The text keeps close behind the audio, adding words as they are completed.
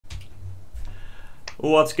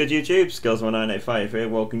What's good, YouTube? Skulls1985 here,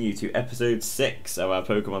 welcome you to episode 6 of our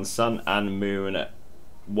Pokemon Sun and Moon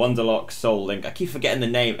WONDERLOCKE SOULINK. I keep forgetting the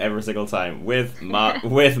name every single time, with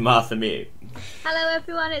Martha Mew. Hello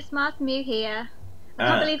everyone, it's Martha Mew here. I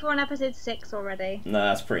can't believe we're on episode 6 already. No,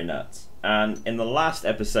 that's pretty nuts. And in the last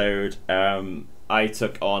episode, I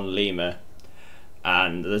took on Lima.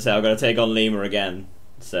 And as I say, I've got to take on Lima again.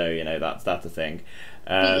 So, you know, that's the thing.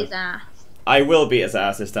 Beat his ass. I will beat his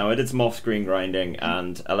ass this time. I did some off-screen grinding,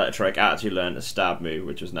 and Electric actually learned a stab move,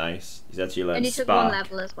 which was nice. He's actually learned Spark. And he took 1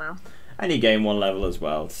 level as well. And he gained 1 level as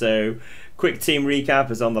well. So, quick team recap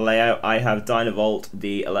is on the layout. I have Dynavolt,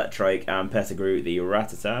 the Electric, and Pettigrew, the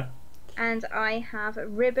Rattata. And I have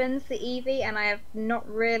Ribbons, the Eevee, and I have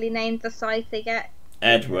not really named the Scyther yet.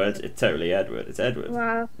 Edward. It's totally Edward. It's Edward.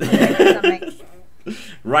 Well, something.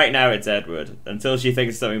 Right now it's Edward, until she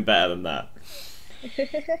thinks of something better than that.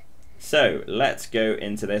 So, let's go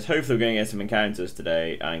into this. Hopefully we're going to get some encounters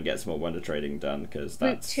today and get some more wonder trading done, because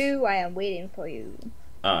that's... Route 2, I am waiting for you.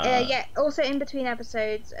 Yeah, also in between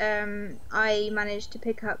episodes, I managed to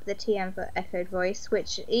pick up the TM for Echoed Voice,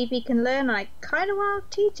 which Eevee can learn, and I kind of want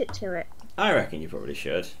to teach it to it. I reckon you probably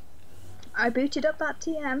should. I booted up that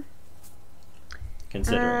TM.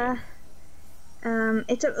 Considering.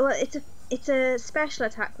 It's a special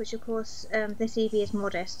attack, which of course this Eevee is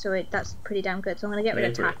modest, so that's pretty damn good. So I'm going to get rid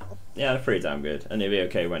of Tackle. Yeah, they're pretty damn good, and it'll be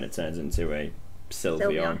okay when it turns into a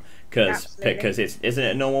Sylveon, because isn't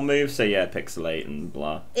it a normal move? So yeah, Pixelate and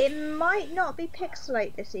blah. It might not be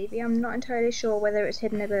Pixelate this Eevee. I'm not entirely sure whether it's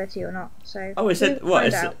hidden ability or not. So I just thought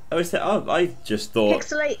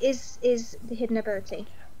Pixelate is the hidden ability.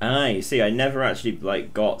 You see, I never actually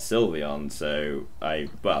got Sylveon, so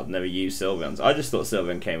I've never used Sylveons. I just thought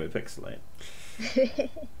Sylveon came with Pixelate.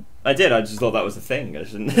 I did. I just thought that was a thing. I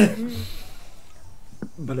shouldn't.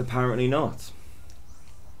 But apparently not.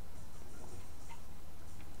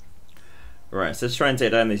 Right, so let's try and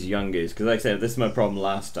take down this Yungoos, because like I said, this is my problem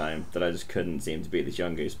last time, that I just couldn't seem to beat this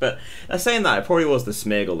Yungoos. But saying that, it probably was the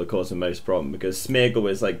Smeargle that caused the most problem, because Smeargle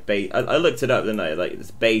was like base. I looked it up, didn't I? Like this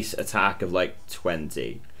base attack of like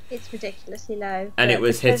 20. It's ridiculously low. And it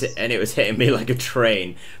was hitting me like a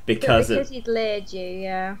train because he'd leered you,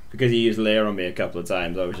 yeah. Because he used Leer on me a couple of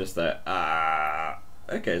times, I was just like,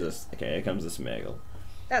 okay, here comes the Smeargle.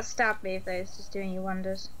 That stab move though is just doing you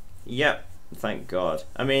wonders. Yep. Thank God.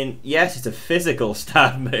 I mean, yes, it's a physical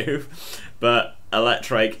stab move, but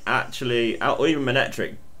Electric actually, or even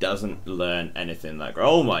Manectric, doesn't learn anything like.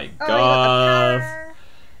 Oh my God!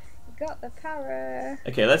 You got the power.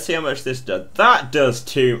 Okay, let's see how much this does. That does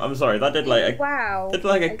 2. I'm sorry, that did like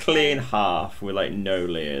a clean half with like no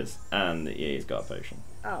Leers, and yeah, he's got a potion.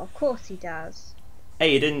 Oh, of course he does.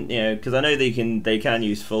 Hey, you didn't, because I know they can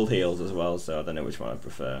use full heals as well, so I don't know which one I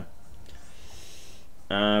prefer.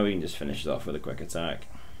 We can just finish it off with a quick attack.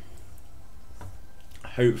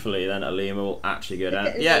 Hopefully then Alima will actually go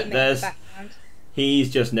down. Yeah, he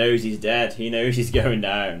just knows he's dead. He knows he's going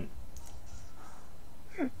down.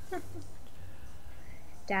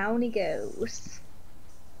 Down he goes.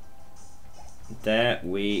 There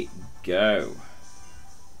we go.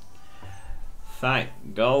 Thank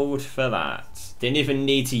God for that. Didn't even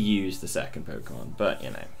need to use the second Pokemon, but you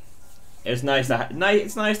know, it's nice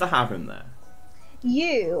to have him there.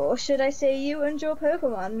 You, or should I say you and your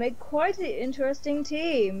Pokemon, make quite an interesting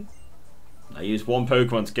team. I used 1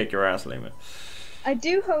 Pokemon to kick your ass, Lima. I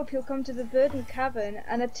do hope you'll come to the Verdant Cavern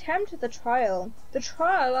and attempt the trial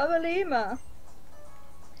of Alima.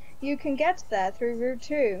 You can get there through Route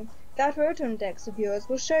 2. That Rotom-Dex of yours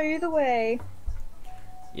will show you the way.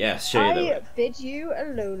 Yes, show you the way. I bid you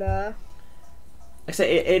Alola. I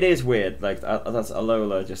say it is weird, like that's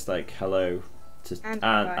Alola, just like hello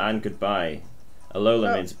and goodbye.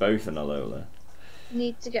 Alola means both an Alola.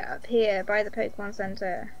 Need to get up here by the Pokemon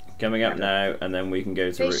Center. Coming up now, and then we can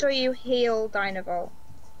go to. Make sure you heal Dynavolt.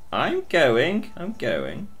 I'm going.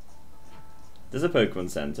 There's a Pokemon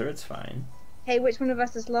Center. It's fine. Hey, which one of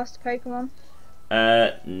us has lost Pokemon?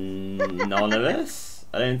 None of us.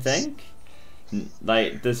 I don't think.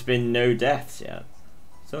 Like, there's been no deaths yet.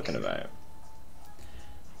 Talking about.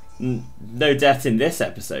 No deaths in this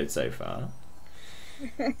episode so far.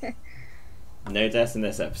 No deaths in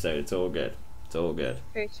this episode, it's all good. It's all good.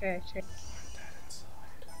 True.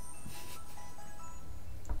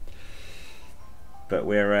 But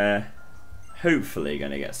we're hopefully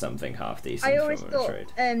going to get something half decent. I always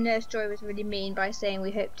thought Nurse Joy was really mean by saying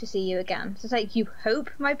we hope to see you again. So it's like, you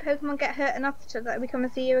hope my Pokemon get hurt enough so that we come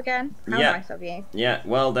and see you again? How nice of you. Yeah,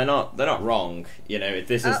 well, they're not wrong. You know,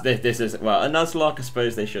 this is well, a Nuzlocke, I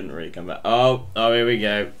suppose they shouldn't really come back. Oh, here we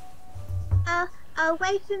go.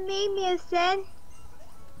 Wait for me, Mewson.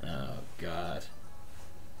 Oh God.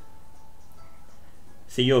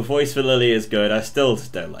 See, your voice for Lily is good. I still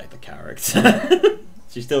just don't like the character.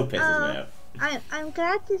 She still pisses me off. I'm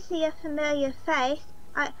glad to see a familiar face.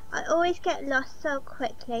 I always get lost so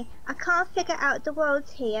quickly. I can't figure out the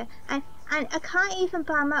worlds here, and I can't even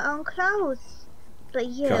buy my own clothes. But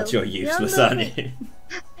you, God, you're useless, aren't you?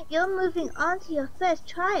 You're moving on to your first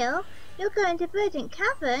trial. You're going to Verdant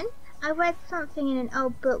Cavern. I read something in an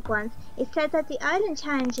old book once. It said that the island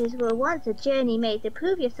challenges were once a journey made to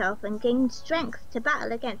prove yourself and gain strength to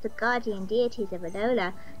battle against the guardian deities of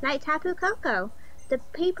Alola, like Tapu Koko. The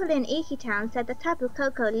people in Iki Town said that Tapu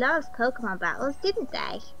Koko loves Pokemon battles, didn't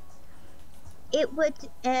they? It would,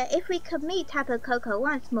 if we could meet Tapu Koko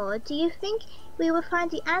once more, do you think we will find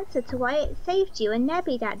the answer to why it saved you and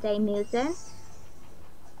Nebby that day, Musen?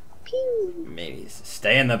 Pew! Maybe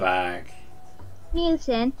stay in the bag.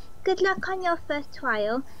 Musen, good luck on your first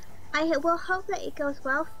trial. I will hope that it goes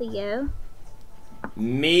well for you.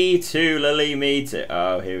 Me too, Lily, me too.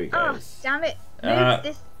 Oh, here we go. Oh, damn it. Move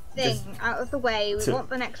this thing out of the way. We want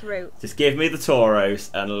the next route. Just give me the Tauros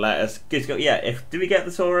and let us just go. Yeah, do we get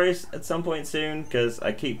the Tauros at some point soon? Because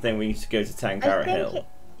I keep thinking we need to go to Tancarrot Hill.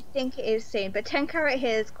 I think it is soon, but Tancarrot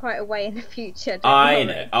Hill is quite a way in the future. I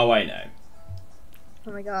know. Oh, I know.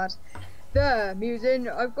 Oh my god. There, Musen,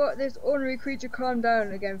 I've got this ornery creature calmed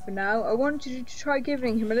down again for now. I want you to try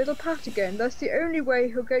giving him a little pat again. That's the only way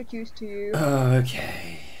he'll get used to you. Oh,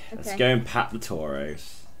 okay. Let's go and pat the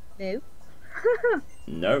Tauros. No.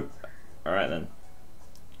 Nope. Alright then.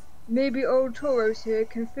 Maybe old Tauros here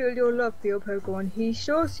can feel your love for your Pokemon. He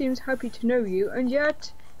sure seems happy to know you, and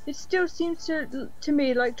yet it still seems to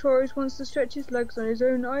me like Tauros wants to stretch his legs on his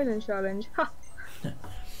own island challenge. Ha!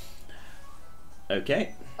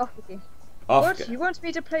 Okay. Off with you. Off. What? You want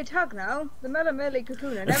me to play tag now? The Melamele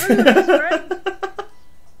Kahuna never loses, friend.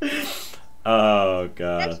 Oh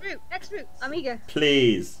god. Next route, I'm eager.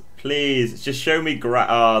 Please, just show me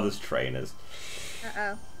oh, there's trainers.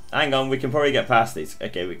 Uh-oh. Hang on, we can probably get past these.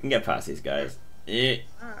 Okay, we can get past these guys. Yeah,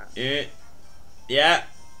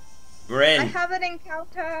 we're in. I have an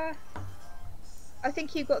encounter. I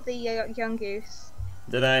think you got the young goose.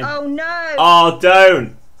 Did I? Oh no! Oh,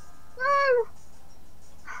 don't! No!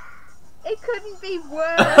 It couldn't be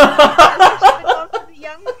worse. I should have gone for the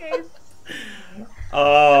young goose.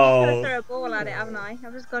 Oh. I'm just gonna throw a ball at it, haven't I?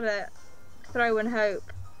 I've just got to throw and hope.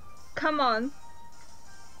 Come on.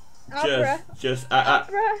 Abra.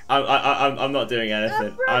 Abra. I'm not doing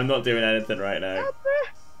anything. Abra. I'm not doing anything right now.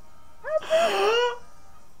 Abra.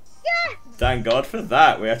 Yes! Thank God for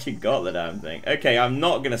that. We actually got the damn thing. Okay, I'm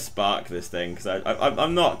not gonna spark this thing because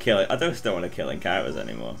I'm not killing. I just don't want to kill encounters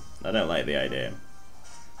anymore. I don't like the idea.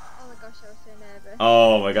 Oh my gosh, I was so nervous.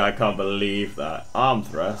 Oh my god, I can't believe that. Arm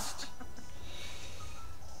thrust.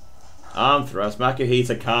 Arm thrust.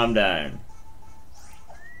 Makuhita, calm down.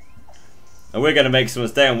 And we're going to make someone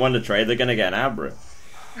stay on Wonder Trade. They're going to get an Abra.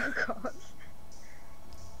 Oh god.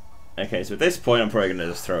 Okay, so at this point I'm probably going to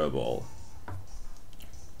just throw a ball.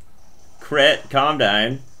 Crit, calm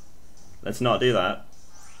down. Let's not do that.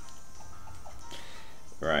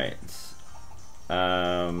 Right.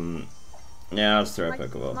 Yeah, I'll just throw a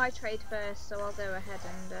Pokeball. My trade first, so I'll go ahead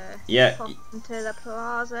and pop into the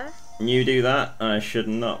plaza. You do that. I should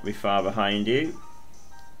not be far behind you.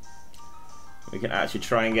 We can actually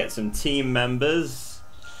try and get some team members.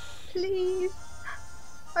 Please.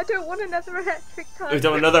 I don't want another electric type. We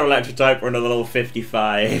don't want another electric type or another level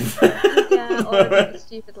 55. Yeah, or a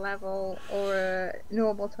stupid level or a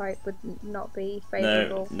normal type would not be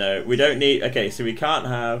favourable. No, we don't need... Okay, so we can't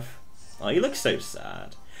have... Oh, you look so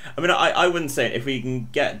sad. I mean, I wouldn't say if we can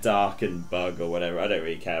get Dark and Bug or whatever, I don't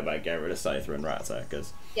really care about getting rid of Scyther and Rattata,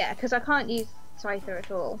 because... Yeah, because I can't use Scyther at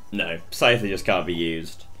all. No, Scyther just can't be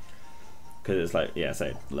used. Because it's like, yeah,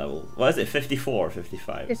 say level... What is it, 54 or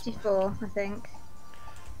 55? 54, I think.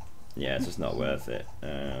 Yeah, it's just not worth it.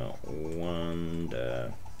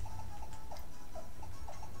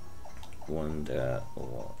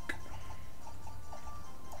 Wonderlock.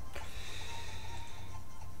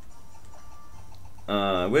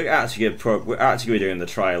 We're actually gonna be doing the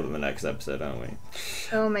trial in the next episode, aren't we?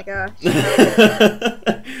 Oh my gosh.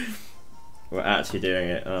 We're actually doing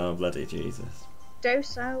it. Oh bloody Jesus!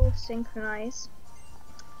 Docile, synchronize,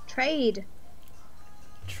 trade.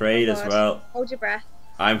 Trade as well. Hold your breath.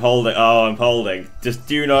 I'm holding. Oh, I'm holding. Just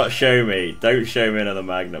do not show me. Don't show me another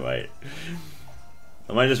Magnemite.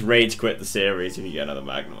 I might just rage quit the series if you get another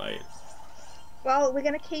Magnemite. Well, we're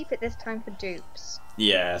gonna keep it this time for dupes.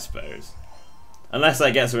 Yeah, I suppose. Unless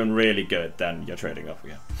I get something really good, then you're trading off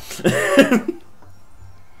again.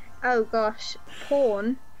 Oh gosh,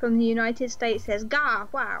 Porn from the United States says, "Gah,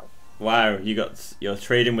 wow." Wow, you're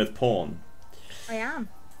trading with porn. I am.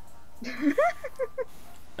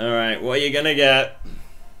 Alright, what are you gonna get?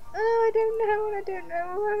 Oh, I don't know. I don't know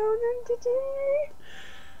what I want them to do.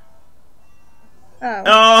 Oh.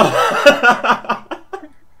 Oh!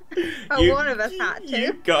 Oh, one of us had to.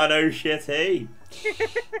 You got an oh shit he.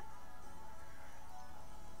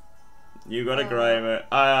 You got a Grimer.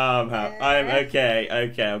 I am okay.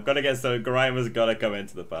 I'm gonna get some. Grimer's gotta come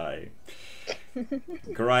into the party.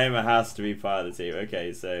 Grimer has to be part of the team.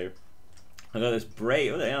 Okay, so I got this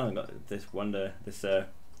brave. Oh, I got this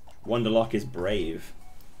Wonderlocke is brave.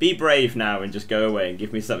 Be brave now and just go away and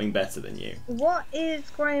give me something better than you. What is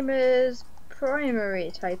Grimer's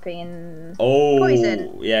primary typing? Oh,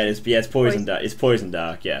 poison. Yeah, it's poison dark. It's poison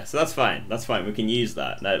dark. Yeah, so that's fine. That's fine. We can use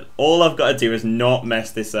that. Now, all I've got to do is not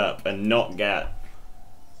mess this up and not get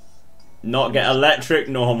electric,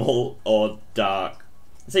 normal, or dark.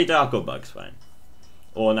 Say dark or bug's fine.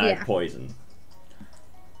 Or now poison.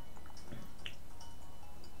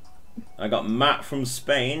 I got Matt from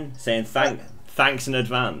Spain saying thanks in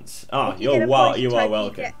advance. Oh, you are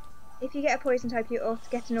welcome. If you get a poison type, you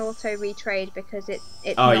get an auto retrade because it's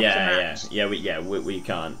oh not a yeah, match. we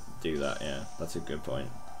can't do that. Yeah, that's a good point.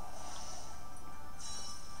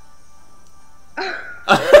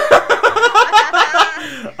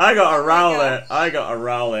 I got a Rowlet. I got a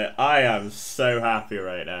Rowlet. I am so happy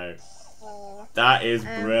right now. That is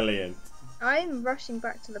brilliant. I'm rushing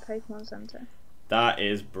back to the Pokemon Center. That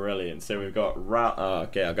is brilliant. So we've got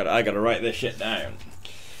okay, I gotta write this shit down.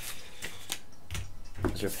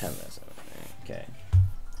 Is your pen there? Okay.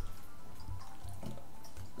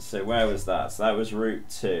 So where was that? So that was Route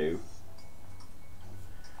 2.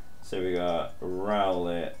 So we got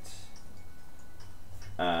Rowlet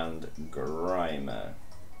and Grimer.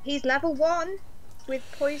 He's level 1 with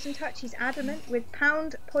Poison Touch. He's adamant with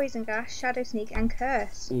Pound, Poison Gas, Shadow Sneak, and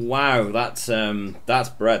Curse. Wow, that's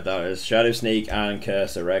bread. That is Shadow Sneak and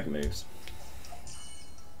Curse are reg moves.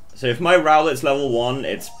 So if my Rowlet's level 1,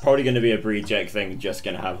 it's probably going to be a Breedject thing, just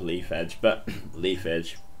going to have Leaf Edge, but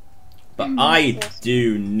I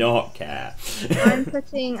do not care. I'm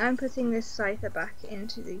putting this Scyther back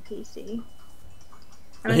into the PC.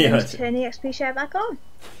 And I'm going to turn the XP share back on.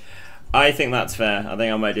 I think that's fair. I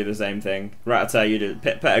think I might do the same thing. Rattata, you did.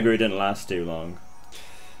 Pettigrew didn't last too long.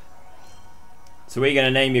 So what are you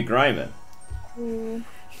going to name your Grimer? Ooh,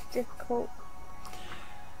 difficult.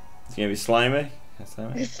 It's going to be Slimer?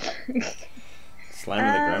 Slimer the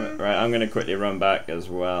Grimer. Right, I'm going to quickly run back as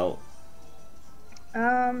well.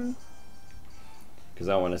 Because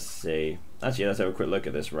I want to see. Actually, let's have a quick look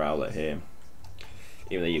at this Rowlet here.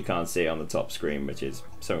 Even though you can't see it on the top screen, which is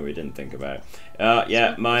something we didn't think about.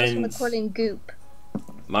 Yeah, mine's Goop.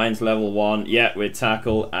 Mine's level 1. Yeah, with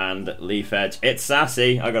Tackle and Leaf Edge. It's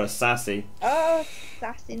sassy. I got a sassy. Oh,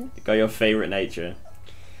 sassiness. You got your favourite nature.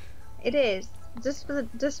 It is. Just for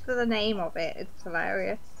the name of it, it's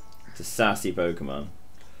hilarious. It's a sassy Pokemon.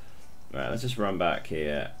 Right, let's just run back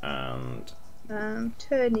here and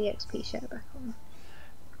turn the XP share back on.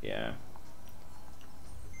 Yeah.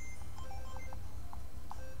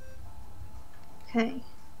 Okay.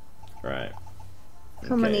 Right.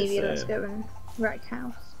 Come on, Evie, let's go and wreck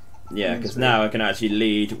house. Yeah, because now I can actually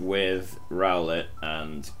lead with Rowlet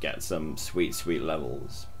and get some sweet, sweet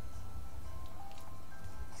levels.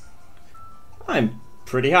 I'm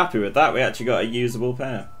pretty happy with that. We actually got a usable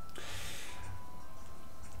pair.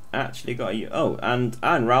 Actually got a... Oh, and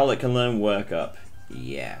Rowlet can learn Work Up.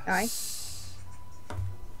 Yes. Nice.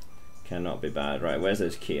 Cannot be bad. Right, where's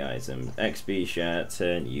those key items? XP share,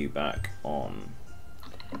 turn you back on.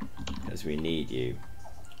 Because we need you.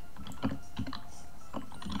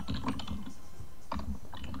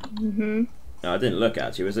 No, I didn't look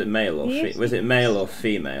actually. Was it male or was it male or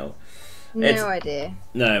female? No idea.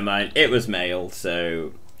 No, mine. It was male.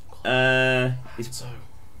 So, Hanzo.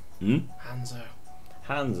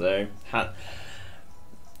 Hanzo.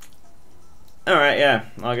 All right, yeah,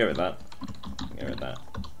 I'll go with that.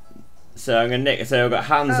 So I'm gonna nick. So I got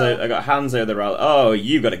Hanzo. I got Hanzo the Rowlet. Oh,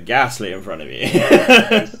 you got a Ghastly in front of you.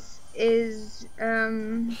 This is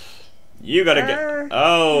You gotta get.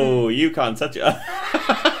 Oh, you can't touch it.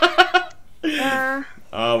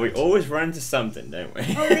 Oh, we always run into something, don't we?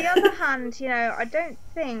 On the other hand, you know, I don't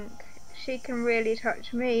think she can really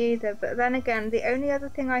touch me either. But then again, the only other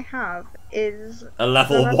thing I have is a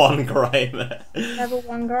level 1 Grimer. Level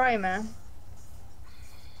 1 Grimer.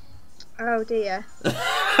 Oh dear.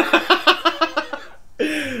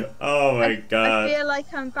 Oh my god. I feel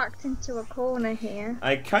like I'm backed into a corner here.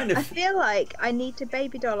 I feel like I need to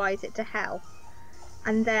baby dollize it to hell.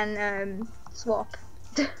 And then swap.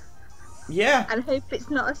 Yeah. And hope it's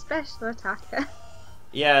not a special attacker.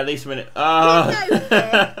 Yeah, at least when it... Oh.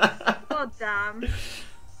 God damn.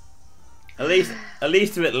 At least At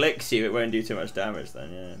least if it licks you, it won't do too much damage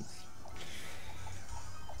then, yeah.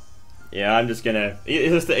 Yeah, I'm just gonna...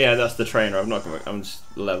 yeah, that's the trainer. I'm just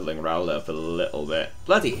leveling Rowlet up a little bit.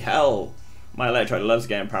 Bloody hell! My Electrode loves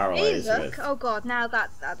getting paralyzed. Hey, look. Oh god, now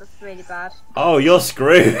that's really bad. Oh, you're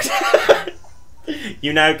screwed!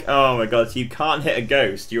 You now... Oh my god, so you can't hit a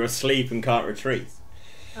ghost. You're asleep and can't retreat.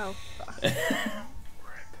 Oh, fuck.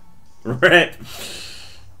 Rip!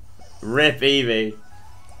 Rip, Eevee.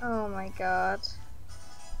 Oh my god.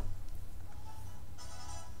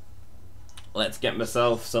 Let's get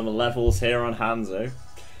myself some levels here on Hanzo.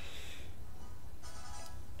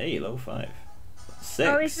 Hey, level 5. 6.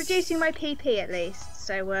 Oh, he's reducing my PP at least,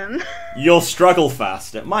 so You'll struggle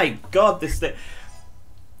faster. My god, this thing...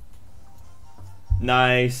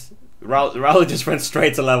 Nice. Rowlet just went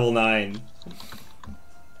straight to level 9.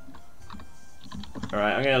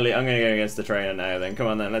 Alright, I'm gonna go against the trainer now then. Come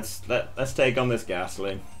on then, let's take on this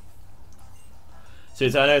Ghastly. So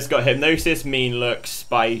I know it's got Hypnosis, Mean Look,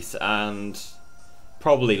 Spite, and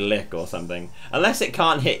probably Lick or something. Unless it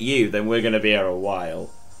can't hit you, then we're gonna be here a while.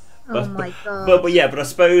 oh my god. But yeah, but I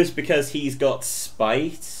suppose because he's got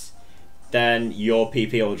Spite, then your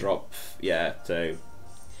PP will drop. Yeah, so.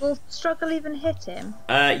 Will Struggle even hit him?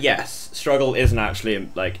 Yes, Struggle isn't actually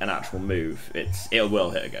like an actual move. It will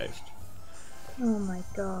hit a ghost. Oh my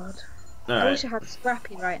god. Alright. I wish I had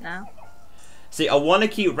Scrappy right now. See, I want to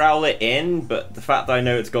keep Rowlet in, but the fact that I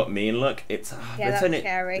know it's got Mean Look, it's that's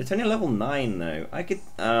scary. It's only level 9 though. I could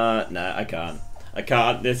no, I can't. I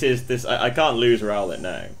can't. I can't lose Rowlet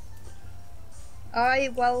now. I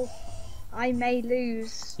may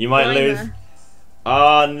lose. You might Grimer. lose.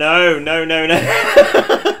 Oh no.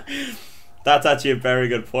 That's actually a very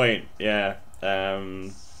good point. Yeah.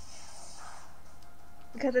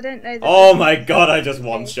 Because I don't know. Oh my god! I just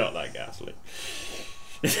one shot that Ghastly.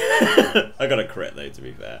 I got a crit though, to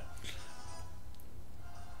be fair.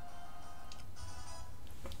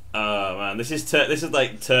 Oh man, this is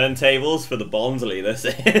like turntables for the Bonsley. This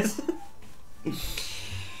is.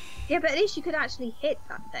 Yeah, but at least you could actually hit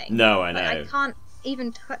that thing. No, I know. Like, I can't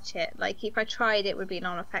even touch it. Like if I tried, it would be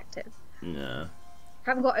non-effective. No. I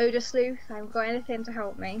haven't got Odor Sleuth. I haven't got anything to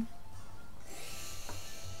help me.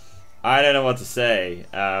 I don't know what to say.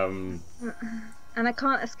 And I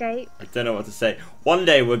can't escape. I don't know what to say. One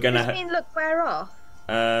day we're gonna. Does it mean look wear off?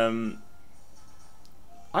 I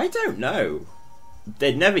don't know.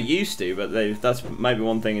 They never used to, but that's maybe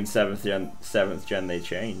one thing in 7th gen they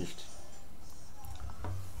changed.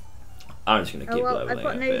 I'm just gonna keep leveling I've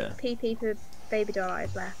got up no here. PP for Baby Doll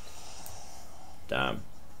Eyes left. Damn.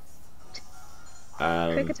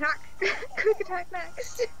 Quick attack. Quick attack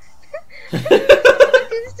next. I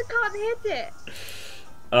just can't hit it.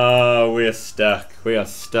 Oh, we are stuck. We are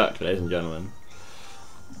stuck, ladies and gentlemen.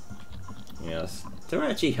 Yes. Do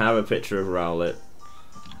I actually have a picture of Rowlet?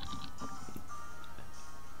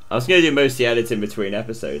 I was going to do most of the editing between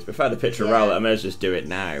episodes, but if I had a picture of Rowlet, I may as well just do it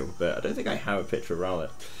now. But I don't think I have a picture of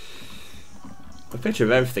Rowlet. A picture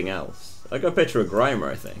of everything else. I got a picture of Grimer,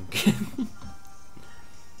 I think.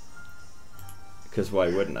 Because why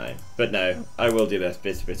wouldn't I? But no, I will do this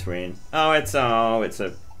bit between. Oh, it's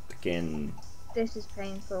a fucking. This is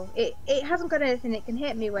painful. It hasn't got anything it can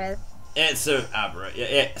hit me with. It's so aberrant.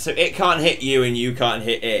 Yeah, so it can't hit you and you can't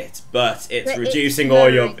hit it, but it's reducing it's all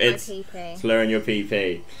your PP. It's lowering your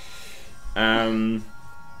PP.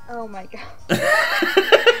 Oh my god.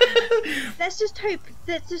 Let's just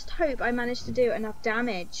hope I manage to do enough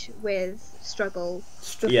damage with Struggle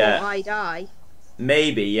before I die.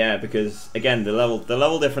 Maybe, yeah, because again the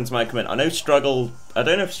level difference might come in. I know Struggle. I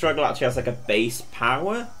don't know if Struggle actually has like a base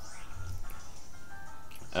power.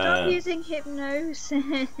 Stop using Hypnose.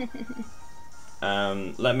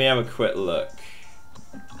 Let me have a quick look.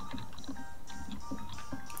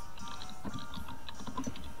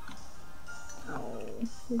 Oh,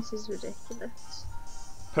 this is ridiculous.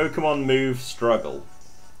 Pokemon move Struggle.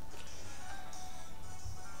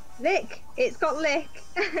 Lick! It's got Lick!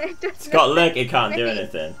 It's got Lick, it can't do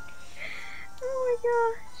anything. Oh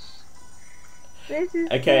my gosh. This is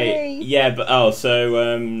okay, great. yeah, but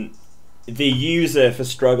so the user for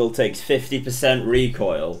Struggle takes 50%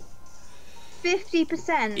 recoil.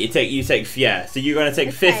 50%? You take yeah, so you're gonna take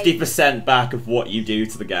 50% back of what you do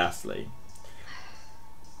to the Ghastly.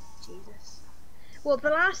 Well,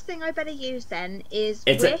 the last thing I better use then is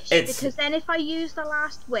Wish, because then if I use the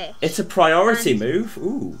last Wish... It's a priority move,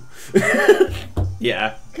 ooh.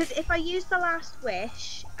 Yeah. Because if I use the last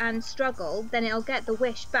Wish and Struggle, then it'll get the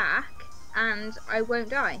Wish back, and I won't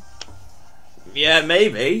die. Yeah,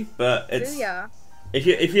 maybe, but it's... Booyah.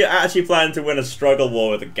 If you're actually planning to win a Struggle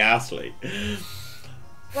war with a Ghastly...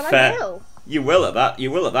 Well, I will. You will at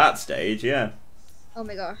that stage, yeah. Oh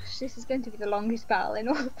my gosh, this is going to be the longest battle in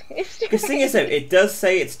all of history. The thing is, though, it does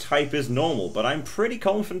say its type is normal, but I'm pretty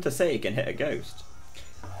confident to say it can hit a ghost.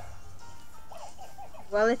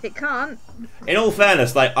 Well, if it can't... In all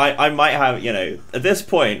fairness, like, I might have, you know, at this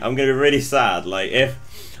point, I'm going to be really sad. Like, if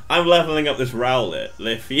I'm leveling up this Rowlet,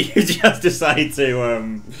 if you just decide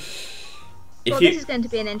to, This is going to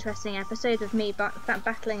be an interesting episode of me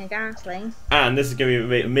battling a Ghastly. And this is going to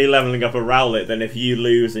be me leveling up a Rowlet, then if you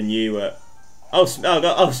lose and you,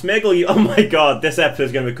 Smiggle, you, oh my god, this episode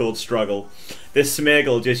is going to be called Struggle. This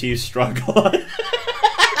Smiggle just used Struggle.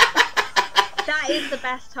 That is the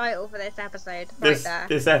best title for this episode, right there.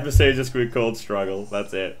 This episode is just going to be called Struggle,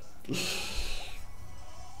 that's it.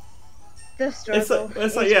 The struggle.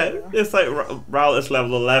 It's like Rowlet's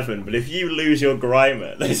level 11, but if you lose your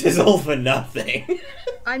Grimer, this is all for nothing.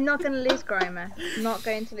 I'm not going to lose Grimer. I'm not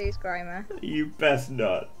going to lose Grimer. You best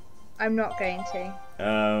not. I'm not going to.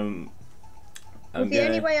 The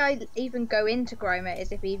only way I even go into Grimer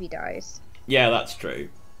is if Eevee dies. Yeah, that's true.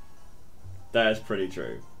 That is pretty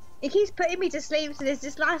true. It keeps putting me to sleep, so this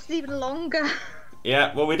just lasts even longer.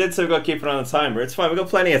 Yeah, well, we did say we've got to keep it on the timer. It's fine, we've got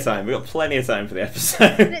plenty of time. We've got plenty of time for the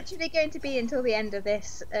episode. It's literally going to be until the end of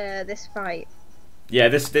this this fight. Yeah,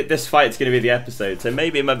 this fight's going to be the episode, so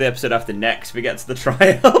maybe it might be the episode after next we get to the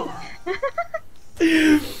trial.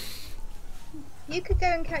 You could go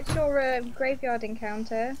and catch your graveyard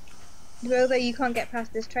encounter. Although you can't get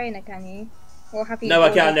past this trainer, can you? Or have you? No,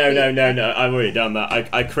 I can't. No. I've already done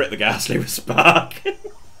that. I crit the Ghastly with Spark.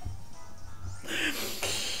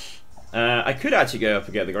 I could actually go up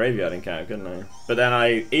and get the graveyard encounter, couldn't I? But then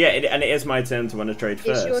and it is my turn to want to trade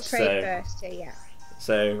first. It's your trade first, yeah.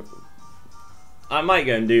 So I might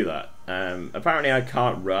go and do that. Apparently I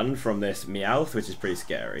can't run from this Meowth, which is pretty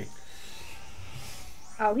scary.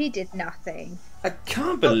 Oh, he did nothing. I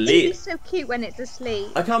can't believe. He's so cute when it's asleep.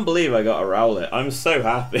 I can't believe I got a Rowlet. I'm so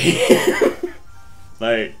happy.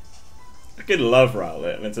 Like, I could love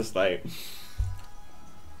Rowlet, and it's just like.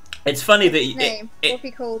 It's funny that what have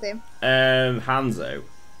you called him? Hanzo.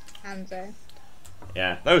 Hanzo.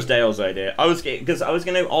 Yeah, that was Dale's idea. I was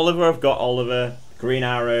gonna Oliver. I've got Oliver. Green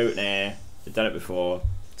Arrow. Nah, I've done it before.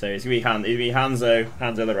 So it's gonna be Hanzo.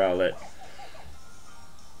 Hanzo the Rowlet.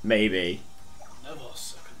 Maybe. Never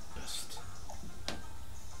second best.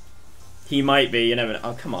 He might be. You never know.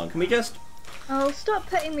 Oh come on, can we just? Oh, stop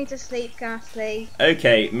putting me to sleep, Ghastly.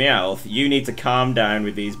 Okay, Meowth, you need to calm down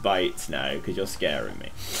with these bites now, because you're scaring me.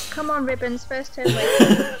 Come on, Ribbons, first turn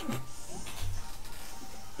wait.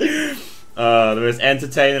 The most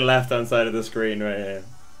entertaining left-hand side of the screen right here.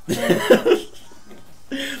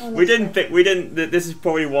 This is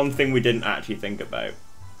probably one thing we didn't actually think about.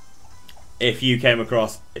 If you came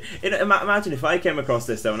across... Imagine if I came across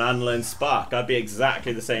this though and I learned Spark, I'd be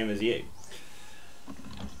exactly the same as you.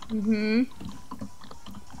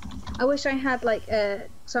 I wish I had like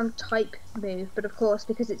some type move, but of course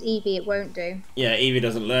because it's Eevee it won't do. Yeah, Eevee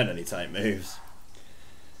doesn't learn any type moves.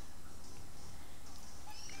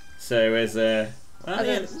 So as other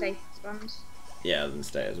than status ones. Yeah, other than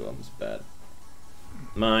status ones, bad.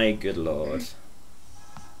 My good lord.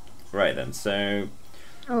 Right then, so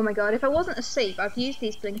oh my god, if I wasn't asleep I'd use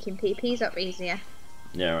these blinking PPs up easier.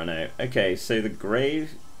 Yeah, I know. Okay, so the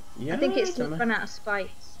grave. Yeah, I think it's run out of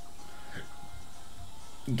spites.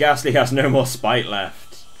 Ghastly has no more spite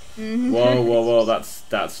left. Whoa, that's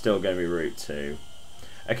still going to be Route 2.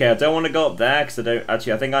 Okay, I don't want to go up there because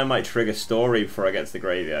I think I might trigger story before I get to the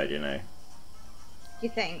graveyard, you know. You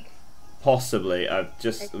think? Possibly. I've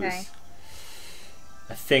just... Okay.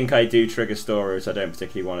 I think I do trigger story, which I don't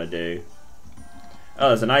particularly want to do. Oh,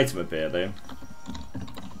 there's an item up here, though.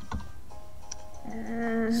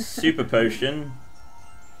 Super potion.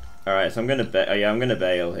 Alright, so I'm gonna I'm gonna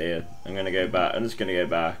bail here. I'm gonna go back. I'm just gonna go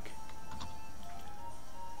back.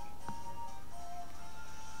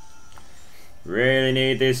 Really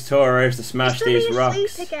need these Tauros to smash these rocks.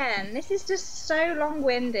 Asleep again. This is just so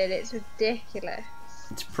long-winded. It's ridiculous.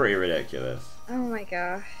 It's pretty ridiculous. Oh my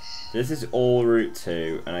gosh. This is all Route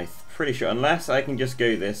 2, and I'm pretty sure unless I can just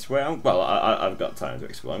go this way. Well, I've got time to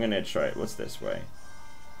explore. I'm gonna try it. What's this way?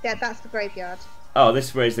 Yeah, that's the graveyard. Oh,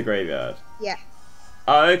 this way is the graveyard. Yeah.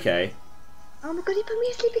 Oh, okay. Oh my god, he put me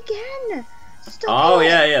asleep again! Stop oh, it.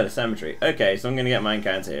 yeah, the cemetery. Okay, so I'm going to get my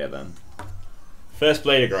encounter here then. First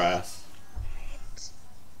blade of grass.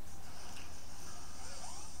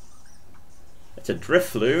 It's a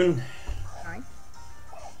Drifloon. Nice.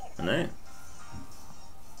 I know.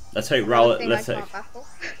 Let's hope Rowlet. Let's hope.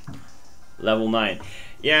 Level 9.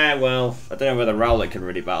 Yeah, well, I don't know whether Rowlet can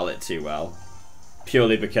really battle it too well.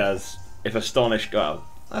 Purely because if Astonish go,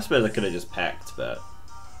 I suppose I could have just pecked, but.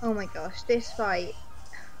 Oh my gosh, this fight.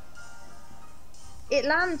 It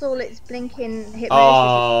lands all its blinking hypnosis.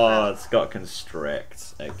 Oh, it's got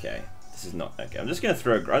constrict. Okay, this is not okay. I'm just gonna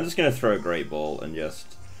throw a great ball and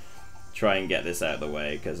just try and get this out of the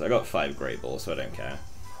way because I got 5 great balls, so I don't care.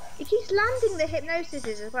 It keeps landing the hypnosis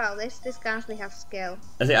as well. This ghastly has skill.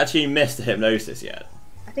 Has it actually missed the hypnosis yet?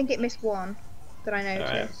 I think it missed one that I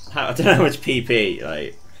noticed. Right. I don't know how much PP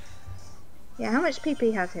like. Yeah, how much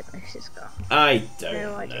PP has hypnosis got? I don't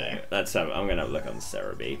No know. idea. Let's have. I'm gonna look on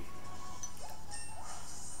Cerebi.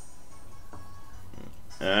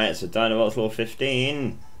 All right, so Dynavox level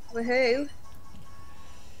 15. Woohoo!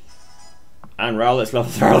 And Rowlet's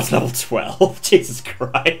level 12. Jesus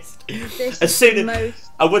Christ! This As is soon the as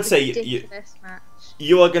most I would say ridiculous match.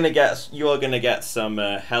 you are gonna get some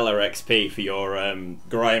hella XP for your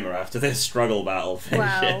Grimer after this struggle battle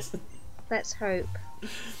finishes. Wow. Let's hope.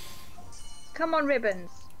 Come on,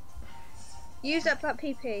 Ribbons. Use up that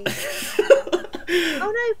PP.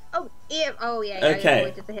 Oh no! Oh yeah! Oh yeah! Okay. You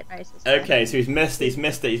avoided the hypnosis. There. Okay, so he's missed it.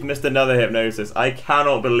 He's missed another hypnosis. I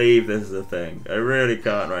cannot believe this is a thing. I really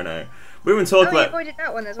can't right now. We even talk Oh, about. you avoided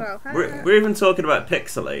that one as well. We're even talking about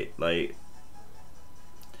Pixelate, like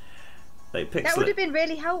Pixelate. That would have been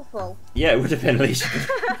really helpful. Yeah, it would have been at least.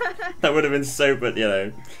 That would have been so, but you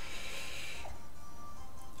know.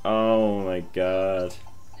 Oh my god.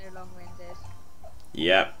 So long-winded.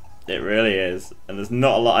 Yep, it really is, and there's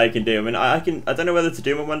not a lot I can do. I mean, I don't know whether to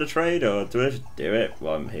do my Wonder Trade or do I just do it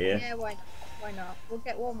while I'm here. Yeah, why not? We'll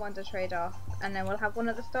get one Wonder Trade off, and then we'll have one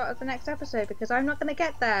at the start of the next episode because I'm not going to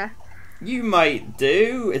get there. You might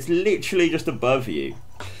do. It's literally just above you.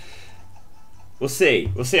 We'll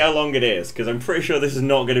see. We'll see how long it is, because I'm pretty sure this is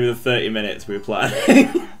not going to be the 30 minutes we were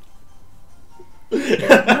planning.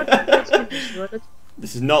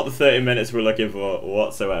 This is not the 30 minutes we're looking for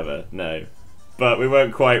whatsoever. No. But we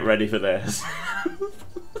weren't quite ready for this.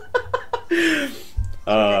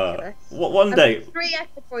 One day. 3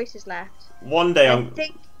 active voices left. One day I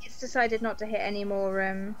think it's decided not to hit any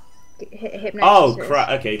more hypnosis. Oh crap!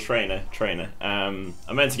 Okay, trainer. I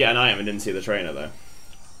meant to get an item and didn't see the trainer though.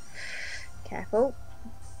 Careful.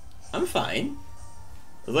 I'm fine.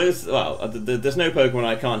 As long as, well, there's no Pokemon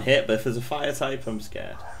I can't hit, but if there's a fire type, I'm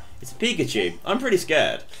scared. It's a Pikachu. I'm pretty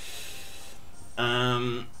scared.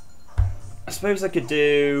 I suppose I could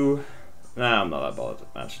do. No, I'm not that bothered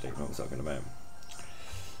actually. What was I talking about?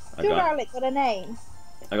 Your Rowlet got a name.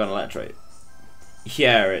 I got an Electrate.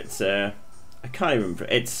 Yeah, it's I can't even.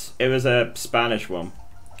 It was a Spanish one.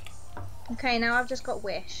 Okay, now I've just got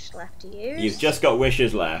Wish left to use. You've just got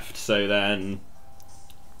wishes left, so then.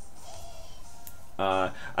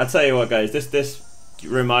 I'll tell you what, guys. This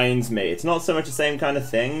reminds me. It's not so much the same kind of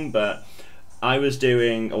thing, but I was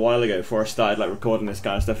doing a while ago before I started like recording this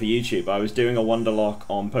kind of stuff for YouTube. I was doing a Wonderlock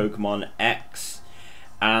on Pokemon X,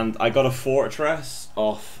 and I got a Fortress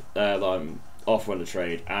off Wonder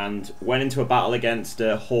Trade, and went into a battle against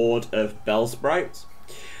a horde of Bellsprouts,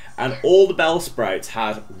 and all the Bellsprouts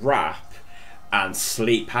had Wrap and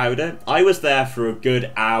Sleep Powder. I was there for a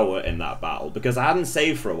good hour in that battle because I hadn't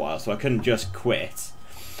saved for a while, so I couldn't just quit.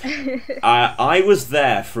 I was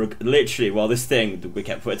there for literally while this thing we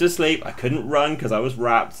kept putting to sleep. I couldn't run because I was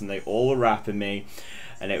wrapped, and they all were wrapping me.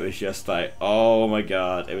 And it was just like, oh my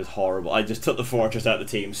god, it was horrible. I just took the Fortress out of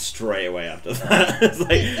the team straight away after that. It's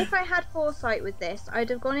like, if I had foresight with this, I'd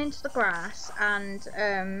have gone into the grass and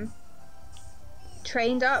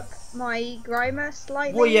trained up my Grimer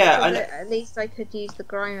slightly. Well, yeah, so that at least I could use the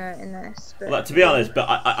Grimer in this. But, well, to be honest, but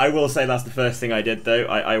I will say that's the first thing I did though.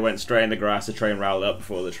 I went straight in the grass to train Rowlet up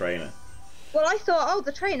before the trainer. Well, I thought, oh,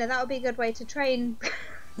 the trainer, that would be a good way to train.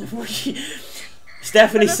 It's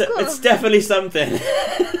definitely something.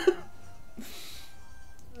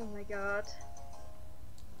 Oh my god.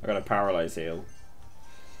 I got a paralyze heal.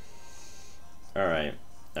 Alright.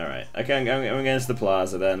 Okay, I'm going against the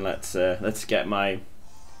Plaza then. Let's get my.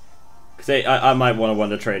 Cause I might want to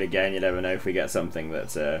Wonder Trade again. You never know if we get something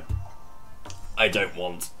that I don't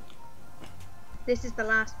want. This is the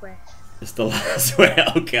last wish. It's the last way.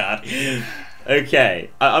 Oh god.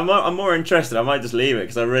 Okay, I'm more interested. I might just leave it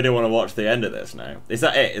because I really want to watch the end of this now. Is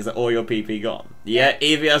that it? Is that all your PP gone? Yeah,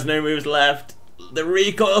 Eevee has no moves left. The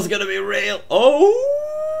recoil's gonna be real.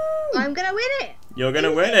 Oh! I'm gonna win it. You're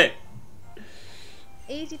gonna win it.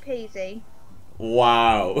 Easy peasy.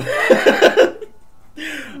 Wow.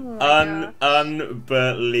 Oh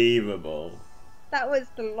Unbelievable. that was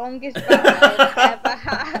the longest battle I've ever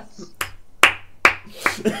had.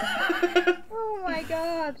 Oh my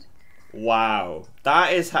god. Wow,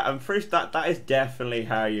 that is. I'm pretty. That is definitely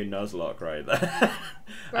how you Nuzlocke right there.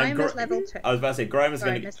 Grimer's level 2. I was about to say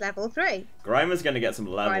Grimer's level 3. Grimer's gonna get some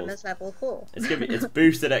levels. Grimer's level 4. It's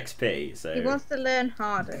boosted XP. So he wants to learn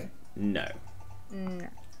harder. No. No.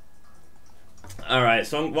 All right,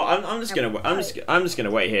 so I'm just gonna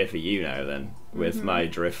wait here for you now then with my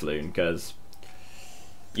Drifloon, because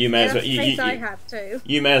you may as well I have too.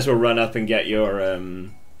 you may as well run up and get your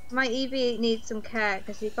My Eevee needs some care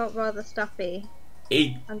because he got rather stuffy.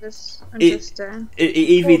 Eevee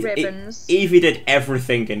did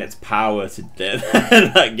everything in its power to do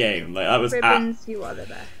that game. Like that was Ribbons, you are the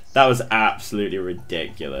best. That was absolutely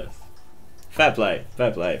ridiculous. Fair play,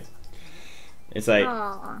 fair play. It's like.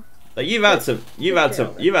 Aww. Like you've had some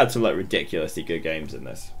like ridiculously good games in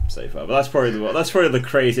this so far, but that's probably the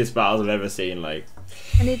craziest battles I've ever seen. Like,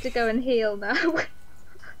 I need to go and heal now.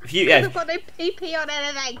 I've got no PP on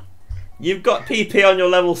anything. You've got PP on your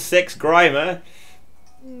level 6 Grimer.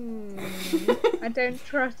 I don't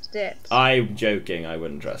trust it. I'm joking. I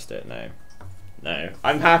wouldn't trust it. No, no.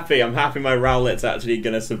 I'm happy. I'm happy. My Rowlet's actually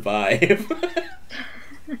gonna survive.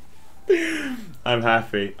 I'm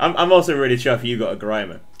happy. I'm also really chuffed you got a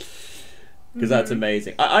Grimer. Because that's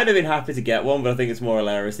amazing. I'd have been happy to get one, but I think it's more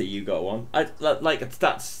hilarious that you got one.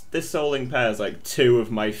 This SOULINK pair is like 2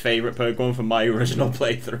 of my favourite Pokemon from my original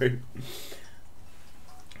playthrough.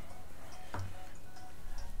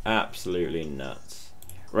 Absolutely nuts.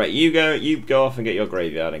 Right, you go off and get your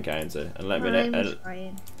graveyard encounter, and let me know.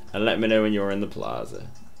 And let me know when you're in the plaza.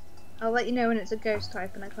 I'll let you know when it's a ghost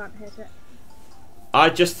type and I can't hit it. I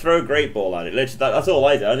just throw a Great Ball at it. Literally, that's all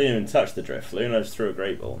I did. I didn't even touch the Drifloon. I just threw a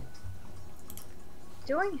Great Ball.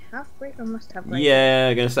 Do I have Great Ball? I must have Great Ball. Yeah,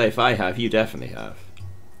 I'm gonna say if I have, you definitely have.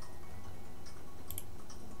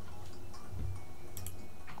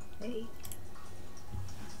 Hey.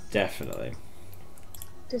 Definitely.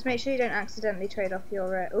 Just make sure you don't accidentally trade off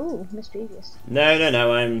your. Ooh, mischievous. No.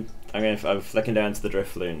 I'm flicking down to the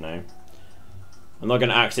Drifloon now. I'm not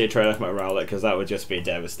gonna actually trade off my Rowlet because that would just be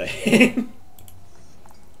devastating.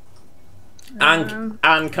 and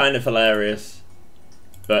kind of hilarious,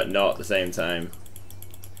 but not at the same time.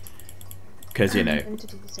 Because you know. I'm going to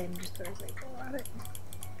do the same, just throw a Great Ball at it.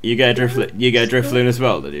 You get a Drifloon as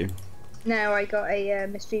well, did you? No, I got a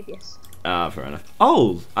mischievous. Ah, fair enough.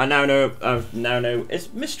 Oh, I now know.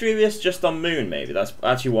 Is Mischievous just on Moon? Maybe that's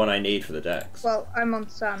actually one I need for the decks. Well, I'm on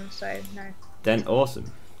Sun, so no. Then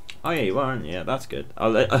awesome. Oh yeah, you are. Yeah, that's good.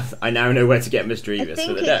 I now know where to get Mischievous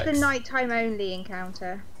for the decks. I think it's the nighttime only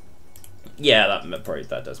encounter. Yeah,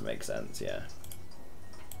 that does make sense. Yeah.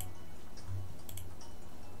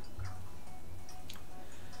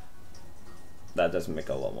 That does make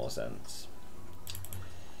a lot more sense.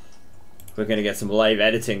 We're gonna get some live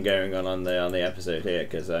editing going on the episode here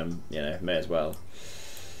because you know, may as well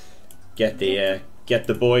get the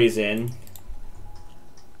boys in.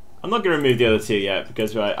 I'm not gonna remove the other 2 yet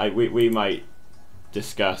because we might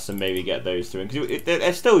discuss and maybe get those 2 in because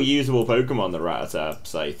they're still usable Pokemon. The Rattata,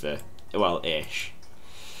 Scyther, well, ish.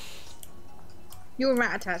 Your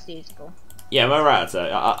Ratta's usable. Yeah, my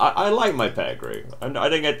Rattata. I like my Pettigrew. I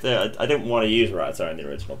didn't want to use Rattata in the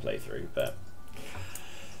original playthrough, but.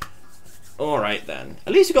 Alright then.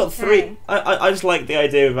 At least you got 3. Okay. I just like the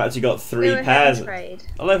idea we've actually got 3 pairs. Go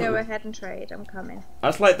ahead and trade. I'm coming. I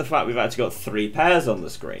just like the fact we've actually got 3 pairs on the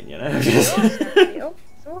screen, you know? It's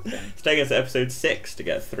awesome. It's taking us to episode 6 to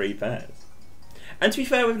get 3 pairs. And to be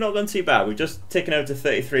fair, we've not done too bad. We've just taken over to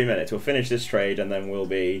 33 minutes. We'll finish this trade and then we'll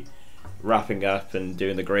be wrapping up and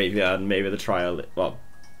doing the graveyard and maybe the trial. Well,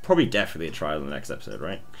 probably definitely a trial in the next episode,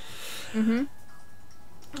 right? Mm-hmm.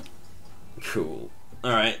 Cool.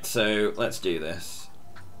 Alright, so let's do this.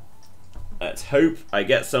 Let's hope I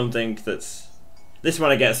get something that's... This one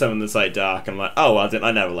I get something that's like dark and I'm like, oh,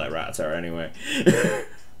 I never like Rattata anyway.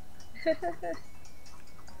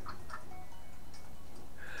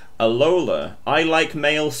 Alola, I like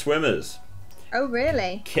male swimmers. Oh,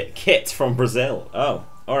 really? Kit from Brazil. Oh,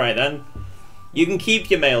 alright then. You can keep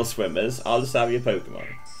your male swimmers, I'll just have your Pokemon.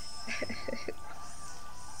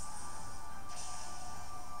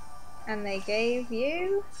 And they gave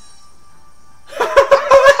you...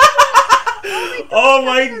 oh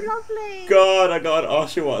my god, I got an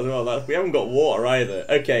Oshawott as well. We haven't got water either.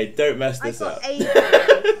 Okay, don't mess this up. I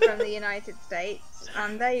got 8 from the United States,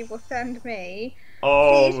 and they will send me...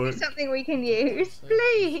 Please do something we can use,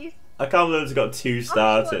 please! I can't believe it's got 2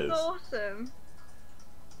 starters. That's awesome.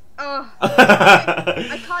 Oh,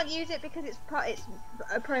 I can't use it because it's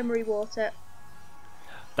a primary water.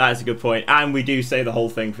 That is a good point, and we do say the whole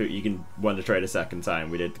thing for you can Wonder Trade a second time.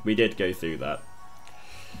 We did go through that.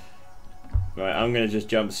 Right, I'm gonna just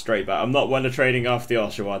jump straight back. I'm not Wonder Trading off the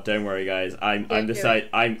Oshawott. Don't worry, guys.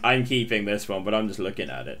 I'm keeping this one, but I'm just looking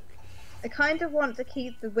at it. I kind of want to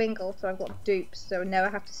keep the Wingull, so I've got dupes, so I never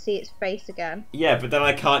have to see its face again. Yeah, but then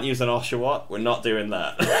I can't use an Oshawott. We're not doing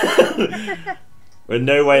that. But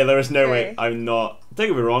no way, there is no Okay. way. I'm not. Don't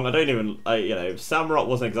get me wrong. I don't even. Samurott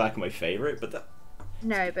wasn't exactly my favorite, but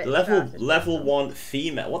No, but level 1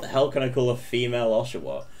 female. What the hell can I call a female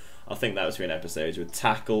Oshawott? I think that was 3 episodes with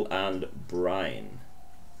Tackle and Brine.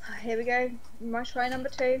 Here we go. My try number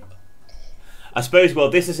 2. I suppose. Well,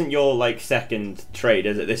 this isn't your like second trade,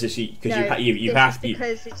 is it? This is because you have to.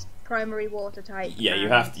 Because it's primary water type. Yeah, you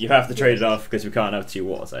have to trade it off because we can't have 2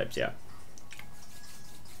 water types. Yeah.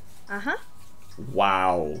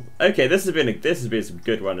 Wow. Okay, this has been some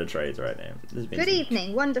good wonder trades right now. Good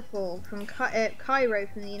evening, wonderful from Cairo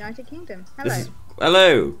from the United Kingdom. Hello.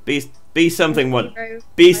 Hello. Be something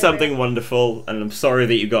something wonderful, and I'm sorry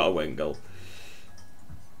that you got a Wingull.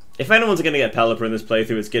 If anyone's gonna get Pelipper in this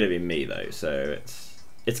playthrough, it's gonna be me though. So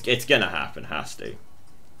it's gonna happen. Has to.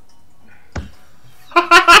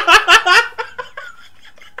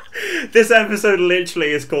 This episode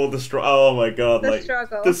literally is called the struggle. Oh my god!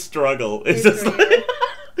 Struggle. The struggle. It's just like...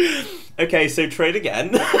 Okay, so trade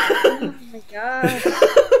again. Oh my god!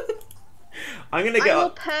 I will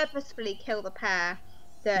purposefully kill the pair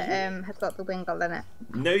that has got the Wingull in it.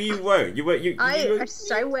 No, you won't. You won't. I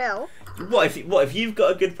so will. What if you've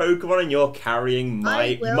got a good Pokemon and you're carrying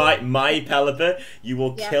my Pelipper? You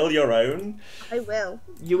will kill your own. I will.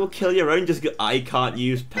 You will kill your own just because I can't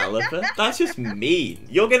use Pelipper? That's just mean.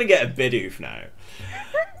 You're gonna get a Bidoof now,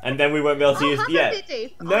 and then we won't be able to use.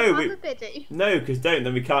 No, because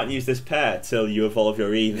then we can't use this pair till you evolve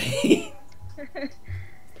your Eevee.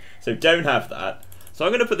 So don't have that. So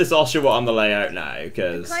I'm going to put this Oshawott on the layout now,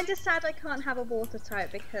 because... I'm kind of sad I can't have a water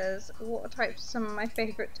type, because water types are some of my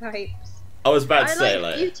favourite types. I was about to say,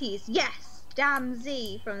 like... beauties, yes! Damn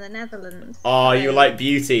Z from the Netherlands. Oh, you like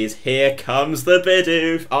beauties. Here comes the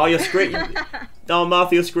Bidoof. Oh, your screen... Oh,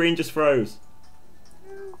 Martha, your screen just froze.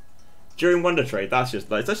 During Wonder Trade, that's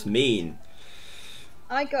just mean.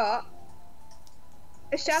 I got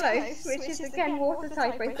a Shallows, which is again water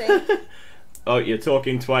type, I think. Oh, you're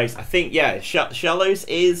talking twice. I think, yeah, Shallows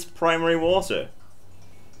is primary water.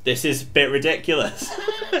 This is a bit ridiculous.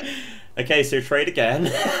 Okay, so trade again.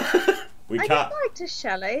 I did like to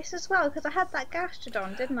Shallows as well, because I had that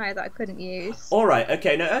Gastrodon, didn't I, that I couldn't use. Alright,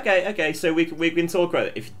 okay, so we can talk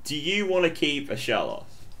about it. Do you want to keep a Shallows?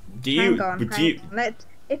 Hang on.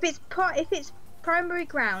 If it's primary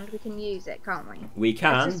ground, we can use it, can't we? We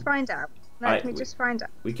can. Let's just find out. Let me just find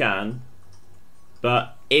out. We can.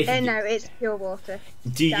 But if no, it's pure water.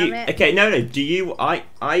 Damn it. Okay, no. Do you? I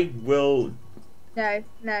will. No.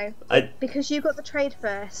 Because you got the trade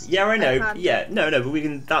first. Yeah, I know. Yeah, no, but we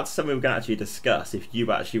can. That's something we can actually discuss if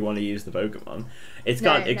you actually want to use the Pokemon. It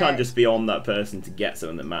can't just be on that person to get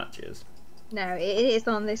something that matches. No, it is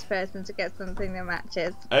on this person to get something that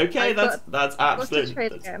matches. Okay, that's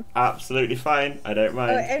absolutely fine. I don't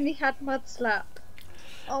mind. Oh, it only had Mud Slap.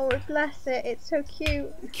 Oh, bless it! It's so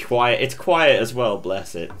cute. It's quiet as well.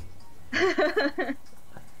 Bless it.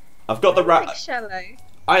 I've got the like Shallow.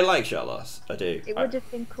 I like Shallows. I do. It would have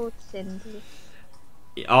been called Cindy.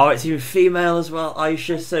 Oh, it's even could as well. I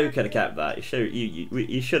should could have kept that.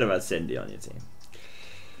 You should have had Cindy on your team.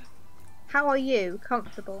 How are you?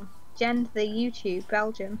 Comfortable. Jen, the YouTube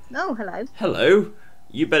Belgium. Oh, hello. Hello.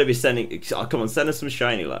 You better be sending. Oh, come on, send us some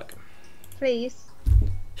shiny luck. Please.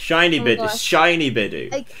 Shiny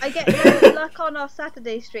Bidoof. I get no luck on our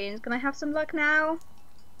Saturday streams. Can I have some luck now?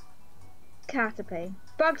 Caterpie.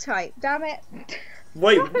 Bug type. Damn it.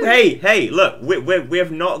 Wait, hey, look, we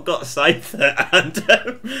have not got Scyther and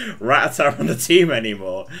Rattata on the team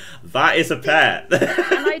anymore. That is a pair. And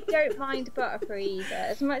I don't mind Butterfree either.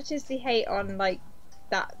 As much as the hate on, like,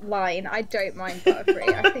 that line, I don't mind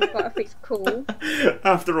Butterfree. I think Butterfree's cool.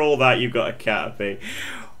 After all that, you've got a Caterpie.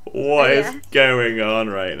 What is going on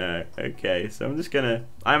right now? Okay, so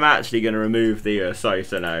I'm actually gonna remove the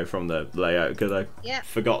Scyther now from the layout because I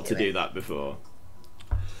forgot to do that before.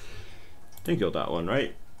 I think you got that one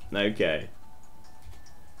right. Okay,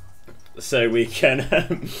 so we can.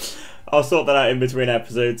 I'll sort that out in between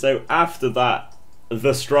episodes. So after that,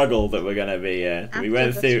 the struggle that we're gonna be we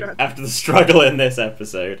went through after the struggle in this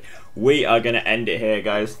episode, we are gonna end it here,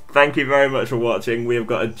 guys. Thank you very much for watching. We have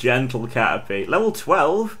got a gentle Caterpie, level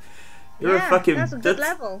 12. You're a fucking. That's a good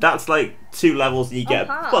level. That's like 2 levels, and you get.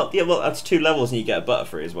 Well, that's 2 levels, and you get a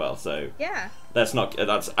Butterfree as well. So yeah, that's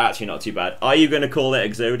actually not too bad. Are you gonna call it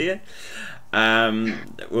Exodia?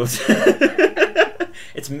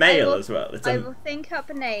 It's male as well. I will think up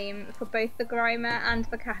a name for both the Grimer and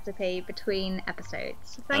the Caterpie between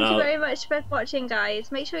episodes. Thank you very much for watching,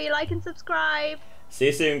 guys. Make sure you like and subscribe. See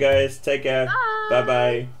you soon, guys. Take care. Bye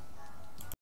bye.